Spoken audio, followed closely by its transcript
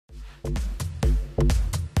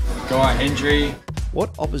Guy Hendry.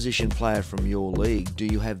 What opposition player from your league do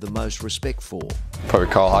you have the most respect for? Probably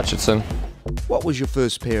Kyle Hutchinson. What was your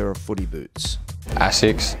first pair of footy boots?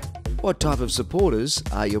 Asics. What type of supporters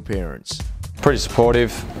are your parents? Pretty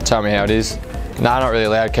supportive, tell me how it is. Nah, not really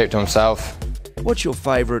allowed, keep to himself. What's your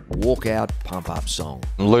favourite walkout pump-up song?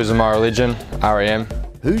 I'm losing my religion, REM.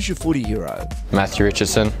 Who's your footy hero? Matthew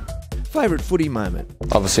Richardson. Favourite footy moment?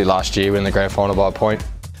 Obviously last year winning the grand final by a point.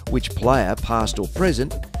 Which player, past or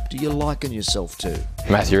present, do you liken yourself to?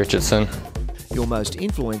 Matthew Richardson. Your most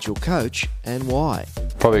influential coach and why?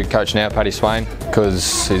 Probably coach now, Paddy Swain,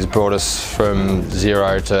 because he's brought us from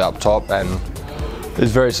zero to up top and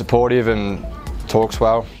is very supportive and talks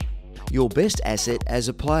well. Your best asset as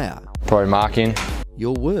a player? Probably marking.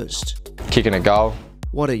 Your worst? Kicking a goal.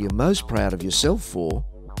 What are you most proud of yourself for?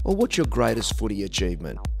 Or what's your greatest footy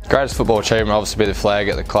achievement? Greatest football achievement obviously be the flag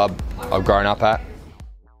at the club I've grown up at.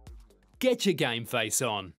 Get your GameFace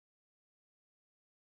on.